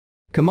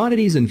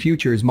Commodities and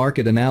futures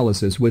market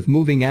analysis with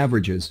moving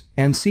averages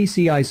and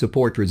CCI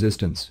support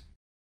resistance.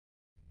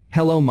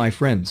 Hello my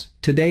friends,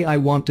 today I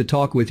want to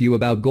talk with you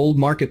about gold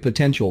market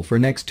potential for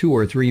next 2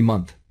 or 3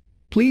 months.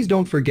 Please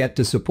don't forget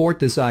to support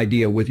this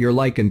idea with your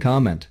like and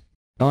comment.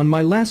 On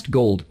my last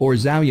gold or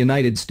ZAW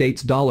United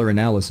States dollar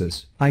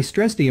analysis, I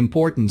stressed the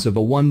importance of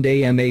a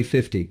one-day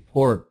MA-50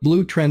 or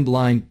blue trend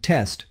line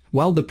test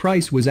while the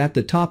price was at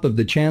the top of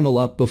the channel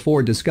up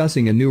before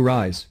discussing a new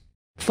rise.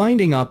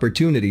 Finding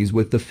opportunities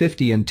with the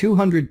 50 and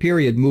 200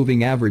 period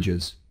moving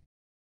averages.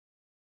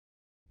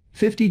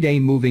 50-day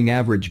moving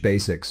average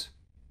basics.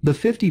 The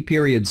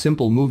 50-period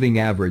simple moving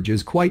average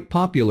is quite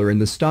popular in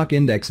the stock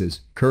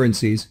indexes,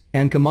 currencies,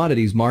 and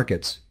commodities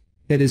markets.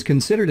 It is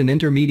considered an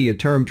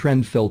intermediate-term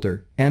trend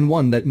filter and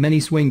one that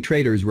many swing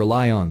traders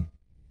rely on.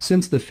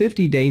 Since the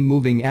 50-day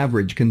moving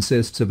average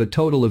consists of a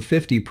total of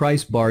 50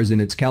 price bars in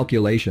its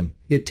calculation,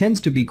 it tends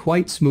to be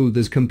quite smooth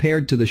as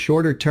compared to the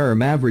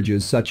shorter-term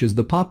averages such as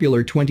the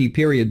popular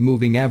 20-period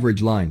moving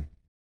average line.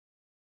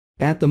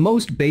 At the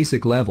most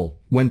basic level,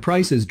 when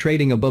price is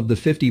trading above the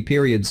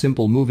 50-period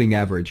simple moving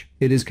average,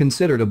 it is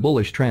considered a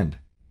bullish trend.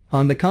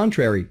 On the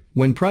contrary,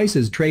 when price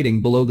is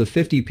trading below the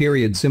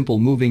 50-period simple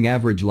moving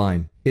average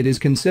line, it is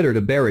considered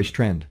a bearish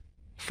trend.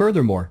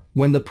 Furthermore,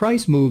 when the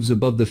price moves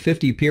above the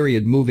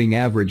 50-period moving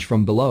average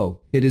from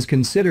below, it is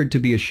considered to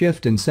be a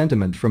shift in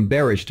sentiment from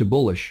bearish to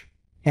bullish.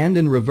 And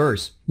in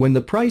reverse, when the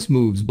price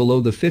moves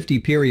below the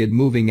 50-period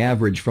moving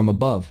average from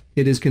above,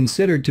 it is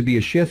considered to be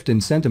a shift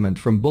in sentiment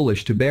from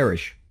bullish to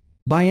bearish.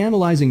 By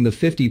analyzing the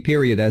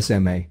 50-period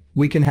SMA,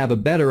 we can have a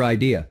better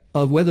idea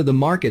of whether the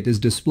market is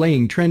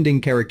displaying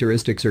trending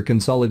characteristics or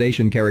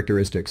consolidation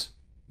characteristics.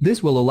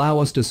 This will allow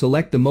us to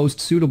select the most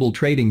suitable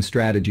trading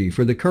strategy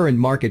for the current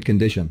market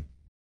condition.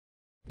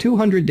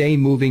 200-day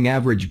moving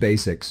average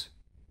basics.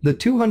 The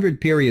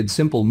 200-period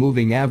simple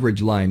moving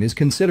average line is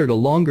considered a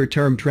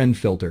longer-term trend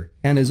filter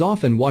and is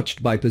often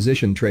watched by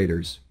position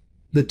traders.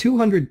 The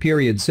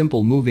 200-period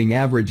simple moving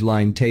average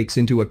line takes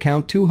into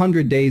account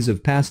 200 days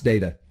of past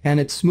data, and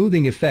its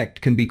smoothing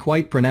effect can be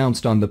quite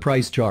pronounced on the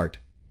price chart.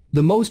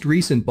 The most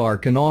recent bar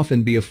can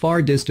often be a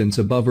far distance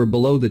above or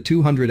below the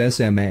 200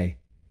 SMA.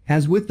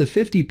 As with the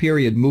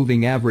 50-period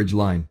moving average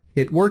line,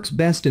 it works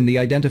best in the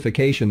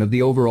identification of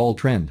the overall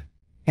trend.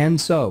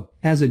 And so,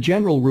 as a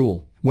general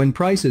rule, when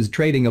price is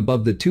trading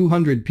above the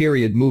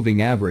 200-period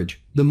moving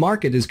average, the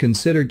market is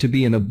considered to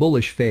be in a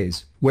bullish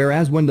phase,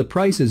 whereas when the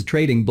price is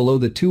trading below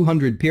the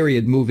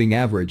 200-period moving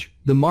average,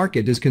 the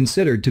market is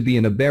considered to be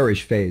in a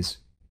bearish phase.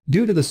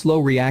 Due to the slow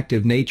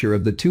reactive nature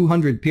of the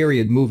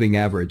 200-period moving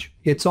average,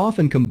 it's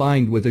often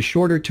combined with a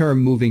shorter-term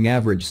moving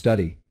average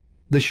study.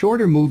 The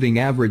shorter moving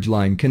average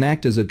line can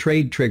act as a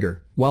trade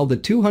trigger, while the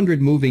 200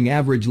 moving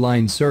average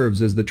line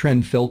serves as the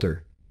trend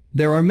filter.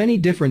 There are many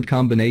different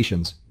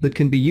combinations that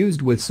can be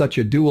used with such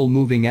a dual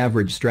moving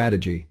average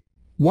strategy.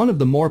 One of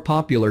the more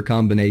popular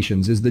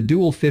combinations is the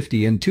dual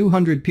 50 and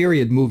 200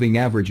 period moving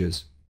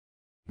averages.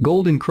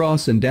 Golden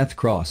cross and death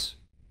cross.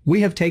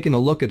 We have taken a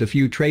look at a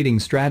few trading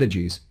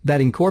strategies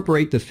that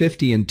incorporate the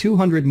 50 and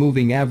 200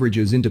 moving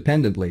averages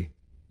independently.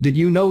 Did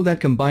you know that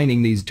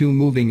combining these two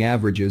moving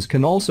averages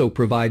can also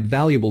provide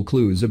valuable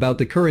clues about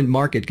the current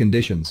market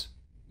conditions?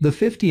 The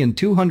 50 and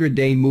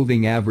 200-day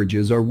moving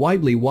averages are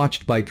widely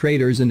watched by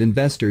traders and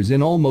investors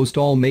in almost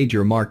all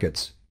major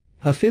markets.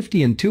 A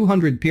 50 and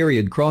 200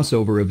 period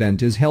crossover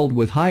event is held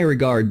with high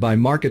regard by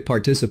market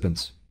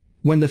participants.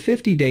 When the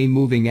 50-day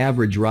moving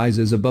average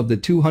rises above the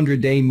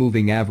 200-day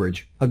moving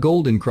average, a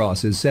golden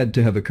cross is said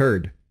to have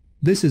occurred.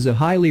 This is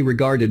a highly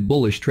regarded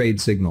bullish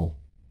trade signal.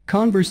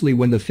 Conversely,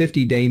 when the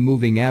 50-day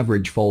moving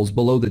average falls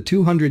below the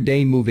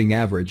 200-day moving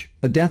average,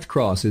 a death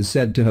cross is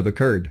said to have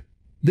occurred.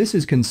 This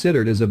is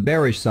considered as a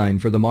bearish sign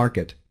for the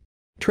market.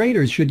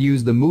 Traders should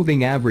use the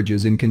moving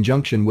averages in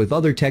conjunction with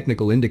other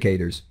technical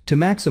indicators to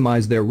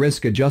maximize their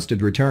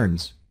risk-adjusted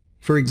returns.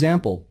 For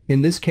example,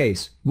 in this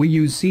case, we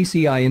use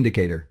CCI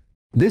indicator.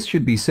 This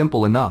should be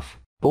simple enough.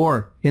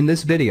 Or, in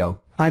this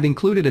video, I've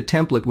included a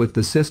template with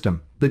the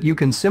system that you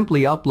can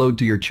simply upload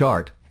to your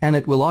chart, and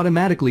it will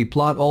automatically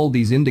plot all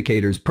these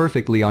indicators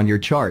perfectly on your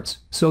charts,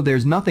 so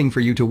there's nothing for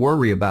you to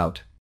worry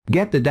about.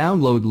 Get the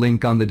download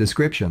link on the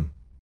description.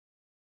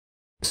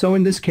 So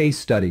in this case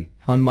study,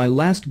 on my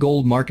last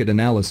gold market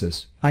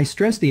analysis, I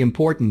stressed the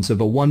importance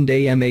of a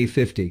one-day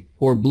MA-50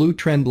 or blue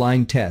trend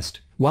line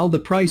test while the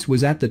price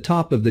was at the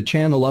top of the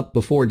channel up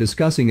before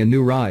discussing a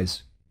new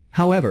rise.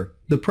 However,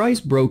 the price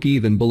broke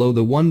even below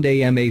the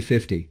one-day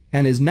MA-50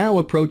 and is now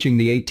approaching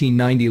the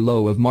 1890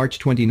 low of March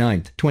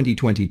 29,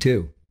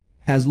 2022.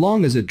 As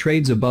long as it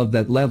trades above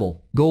that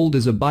level, gold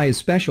is a buy,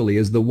 especially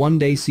as the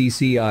one-day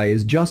CCI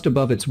is just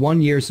above its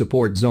one-year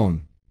support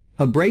zone.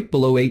 A break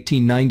below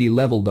 1890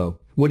 level though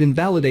would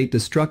invalidate the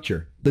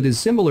structure that is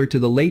similar to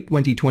the late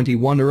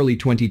 2021 early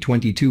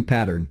 2022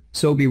 pattern,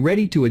 so be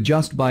ready to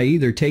adjust by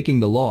either taking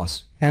the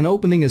loss and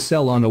opening a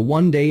sell on a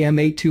one-day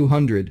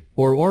MA200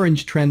 or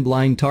orange trend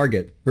line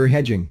target or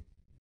hedging.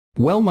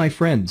 Well my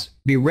friends,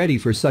 be ready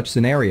for such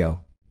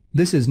scenario.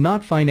 This is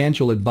not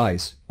financial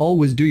advice,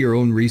 always do your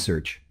own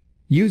research.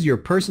 Use your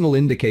personal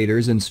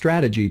indicators and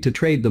strategy to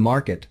trade the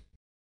market.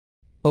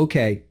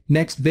 Okay,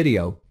 next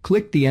video,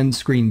 click the end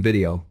screen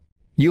video.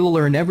 You'll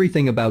learn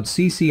everything about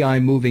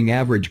CCI moving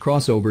average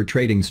crossover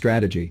trading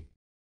strategy.